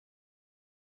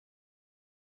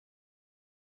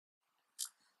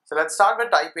So let's start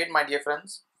with type 8, my dear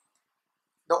friends.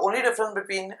 The only difference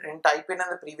between in type 8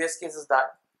 and the previous case is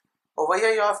that over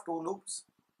here you have 2 loops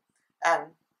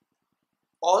and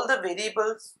all the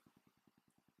variables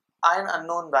are an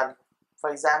unknown value. For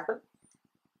example,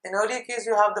 in earlier case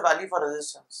you have the value for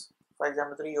resistance, for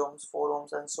example 3 ohms, 4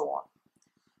 ohms and so on.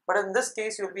 But in this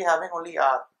case you will be having only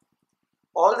R.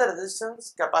 All the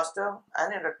resistance, capacitor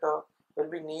and inductor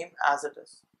will be named as it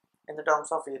is in the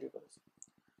terms of variables.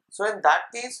 So in that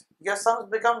case your sums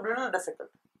become a little difficult.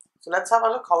 So let's have a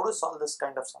look how to solve this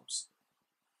kind of sums.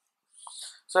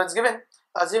 So it's given,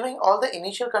 assuming all the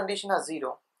initial condition are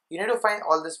 0, you need to find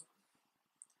all these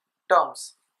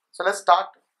terms. So let's start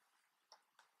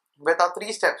with our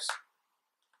 3 steps.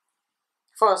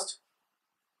 First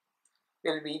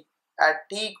will be at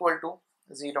t equal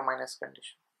to 0 minus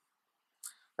condition.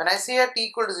 When I say at t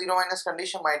equal to 0 minus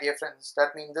condition, my dear friends,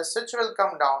 that means the switch will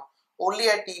come down only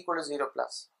at t equal to 0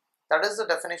 plus. That is the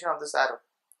definition of this arrow.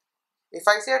 If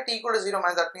I say at t equal to 0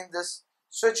 minus, that means this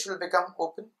switch will become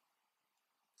open.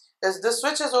 If this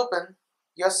switch is open,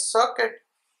 your circuit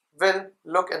will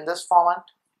look in this format: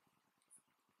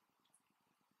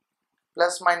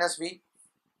 plus minus V.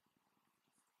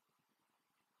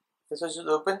 The switch is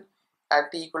open at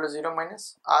t equal to 0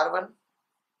 minus R1,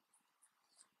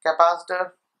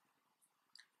 capacitor,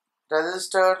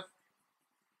 resistor,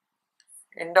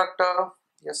 inductor,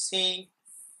 your C.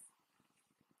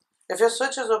 If your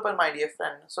switch is open, my dear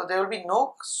friend, so there will be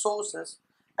no sources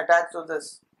attached to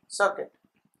this circuit.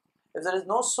 If there is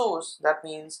no source, that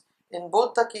means in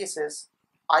both the cases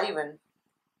I1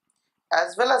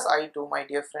 as well as I2, my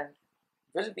dear friend,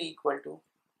 will be equal to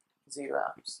 0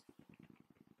 amps.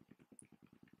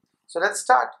 So let's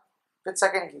start with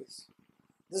second case.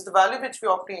 This is the value which we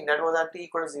obtained, that was at t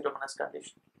equal to 0 minus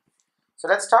condition. So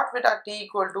let's start with at t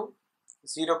equal to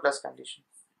 0 plus condition.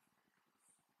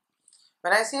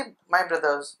 When I say, my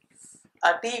brothers,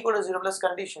 at t equal to 0 plus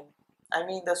condition, I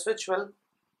mean the switch will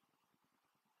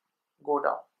go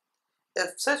down.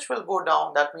 If switch will go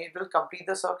down, that means it will complete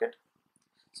the circuit.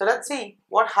 So let's see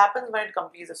what happens when it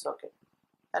completes the circuit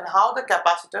and how the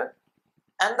capacitor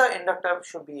and the inductor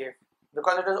should behave,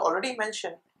 because it is already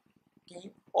mentioned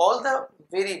all the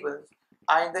variables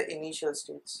are in the initial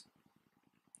states.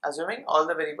 Assuming all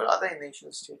the variables are the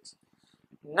initial states,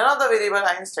 none of the variables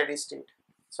are in steady state.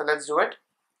 So let's do it.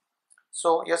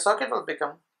 So your circuit will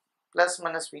become plus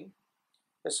minus V,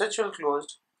 the switch will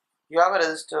closed, you have a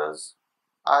resistors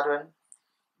R1,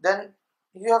 then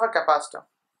you have a capacitor.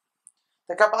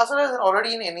 The capacitor is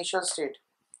already in initial state,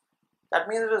 that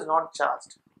means it is not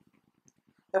charged.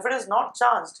 If it is not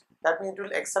charged, that means it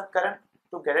will accept current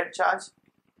to get it charged.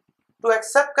 To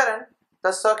accept current,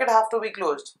 the circuit have to be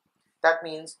closed. That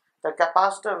means the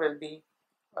capacitor will be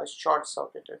short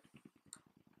circuited.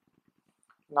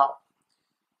 Now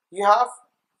you have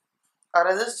a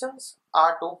resistance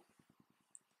R2,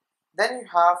 then you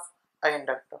have an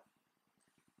inductor.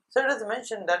 So it is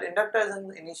mentioned that inductor is in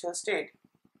the initial state,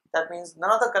 that means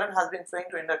none of the current has been flowing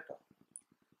to inductor.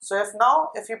 So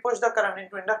if you push the current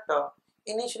into inductor,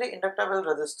 initially inductor will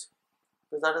resist,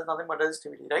 because that is nothing but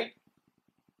resistivity, right?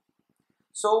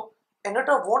 So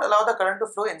inductor won't allow the current to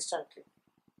flow instantly.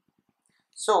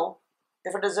 So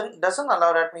if it doesn't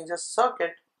allow, that means the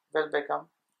circuit will become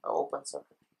an open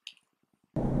circuit.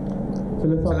 So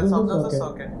let's observe the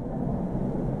circuit.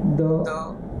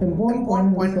 The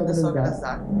important point in the circuit is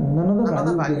that none of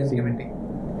the values given to you.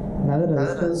 Neither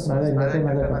resistors, neither inductor,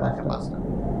 neither capacitor.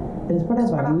 In spite of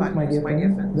values, my dear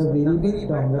friends, the variable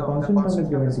term, the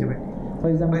constant term is given to you. For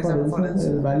example, for resistance,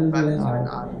 the value is given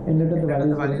R. Inductor,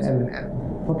 the value is given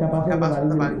L. For capacitor,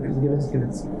 the value is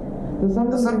given C. The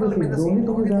sum will be the same.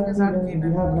 The only thing is that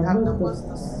when we have numbers,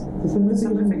 the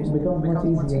simplification becomes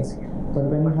much easier. But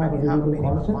when you have a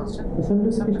variable constant, the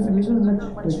simplification is a little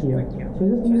much trickier. So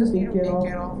you just need to take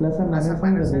care of plus and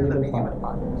minus and the variable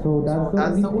part. So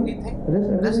that's the only thing.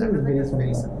 The rest everything is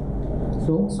very similar.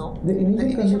 So the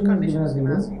initial condition is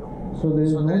given as 0. So there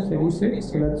is no steady state.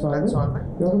 So let's solve it.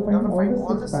 You have to find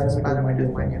all the 6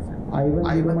 parameters, my dear friend.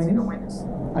 I1 0 minus,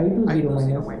 I2 0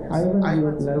 minus, I1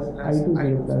 0 plus, I2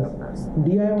 0 plus,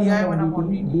 di1 upon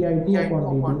dt, di2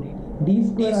 upon dt, d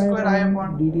square I upon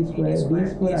dt square, d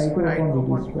square I2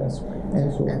 upon dt square,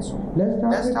 and so on.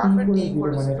 Let's start with t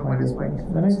equal to 0 minus, my dear friends.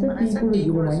 When I say t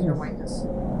equal to 0 minus,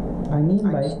 I mean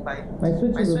by my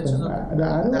switch is open. The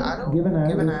arrow given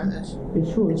as it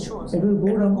shows it will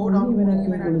go down only when at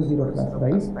t equal to 0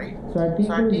 plus, right? So at t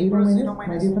equal to 0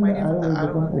 minus, my dear friend, the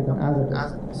arrow will become open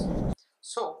as it is.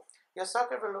 So your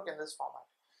circuit will look in this format.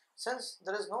 Since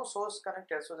there is no source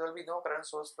connected, so there will be no current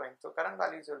source flowing, so current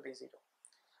values will be 0.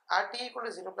 At t equal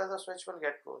to 0 plus, the switch will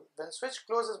get closed. When switch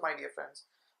closes, my dear friends,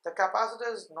 The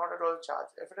capacitor is not at all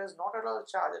charged. If it is not at all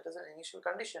charged, it is an initial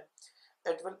condition.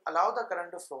 It will allow the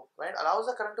current to flow. When it allows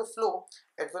the current to flow,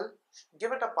 it will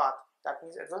give it a path. That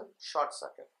means it will short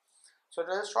circuit. So it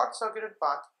is a short circuited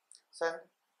path. So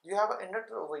you have an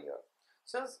inductor over here.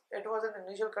 Since it was an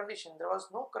initial condition, there was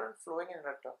no current flowing in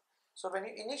inductor. So when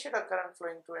you initiate a current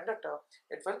flowing to inductor,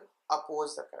 it will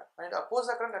oppose the current. When it opposes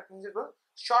the current, that means it will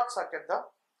short circuit the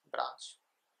branch.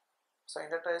 So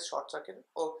inductor is short circuited.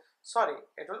 Oh, sorry,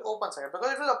 it will open circuit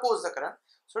because it will oppose the current.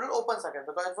 So it will open circuit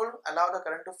because it will allow the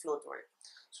current to flow through it.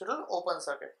 So it will open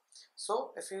circuit.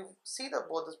 So if you see the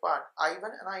both this part, I1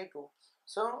 and I2.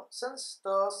 So since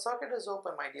the circuit is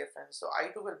open, my dear friends, so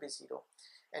I2 will be 0.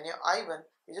 And your I1,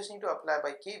 you just need to apply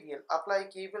by KVL. Apply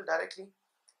KVL directly,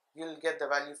 you will get the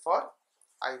value for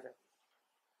I1.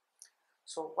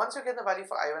 So once you get the value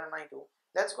for I1 and I2,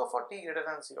 let's go for t greater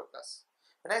than 0 plus.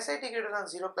 When I say t greater than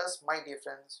 0 plus, my dear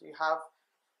friends, you have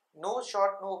no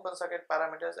short, no open circuit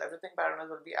parameters. Everything parameters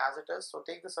will be as it is. So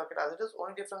take the circuit as it is.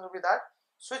 Only difference will be that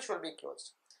switch will be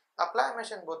closed. Apply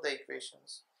mesh in both the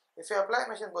equations. If you apply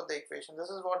mesh in both the equations, this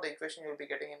is what the equation you will be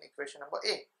getting in equation number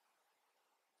A.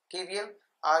 KVL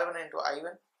R1 into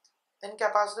I1. In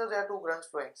capacitor, there are two currents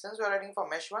flowing. Since we are writing for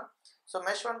mesh 1, so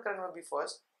mesh 1 current will be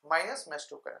first minus mesh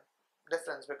 2 current.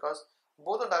 Difference because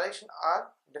both the direction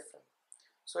are different.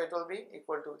 So it will be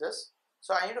equal to this.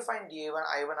 So I need to find dI1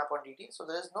 I1 upon dt. So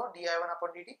there is no dI1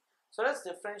 upon dt. So let's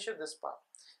differentiate this part.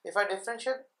 If I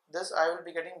differentiate this, I will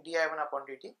be getting dI1 upon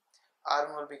dt.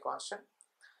 R1 will be constant.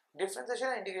 Differentiation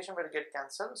and integration will get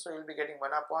cancelled. So you will be getting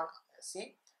 1 upon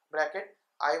C bracket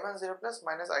I1 0 plus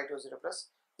minus I2 0 plus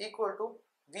equal to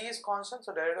V is constant.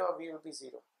 So derivative of V will be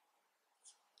 0.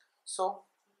 So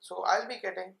I'll be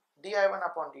getting dI1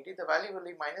 upon dt. The value will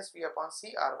be minus V upon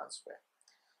C R1 square.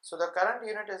 So the current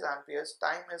unit is amperes,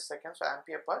 time is seconds, so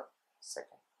ampere per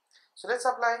second. So let's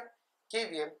apply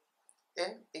KVL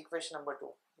in equation number 2.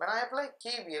 When I apply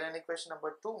KVL in equation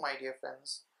number 2, my dear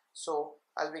friends, so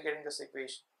I'll be getting this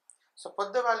equation. So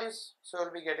put the values, so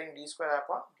you'll be getting d square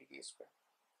upon dt square.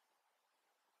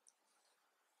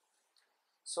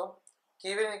 So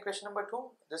KVL in equation number 2,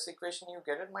 this equation you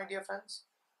get it, my dear friends.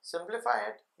 Simplify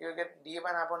it, you get d1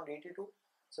 upon dt2.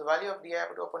 So value of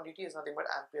di2 upon dt is nothing but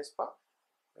amperes per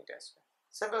meter square.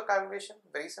 Simple calculation,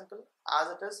 very simple, as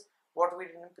it is what we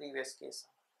did in previous case.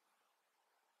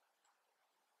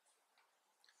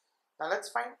 Now let's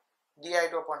find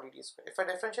di2 upon dt square. If I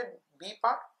differentiate b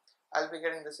part, I'll be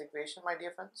getting this equation, my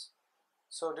dear friends.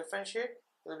 So differentiate,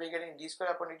 you'll be getting d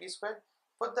square upon dt square.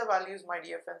 Put the values, my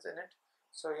dear friends, in it.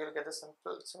 So you'll get the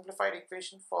simplified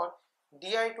equation for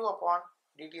di2 upon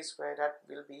dt square, that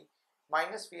will be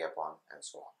minus v upon and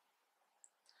so on.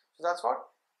 So that's what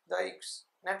the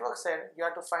network said. You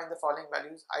have to find the following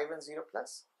values: I1 0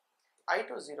 plus,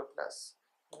 I2 0 plus,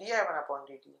 di1 upon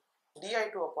dt,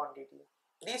 di2 upon dt,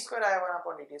 d square I1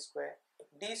 upon dt square,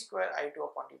 d square I2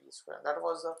 upon dt square. That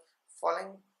was the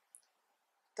following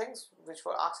things which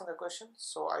were asked in the question.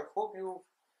 So I hope you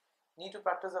need to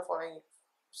practice the following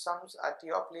sums at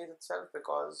your place itself,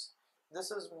 because this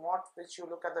is not which you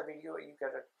look at the video you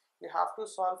get it. You have to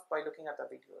solve by looking at the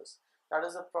videos. That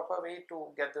is a proper way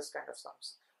to get this kind of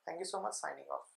sums. Thank you so much. Signing off.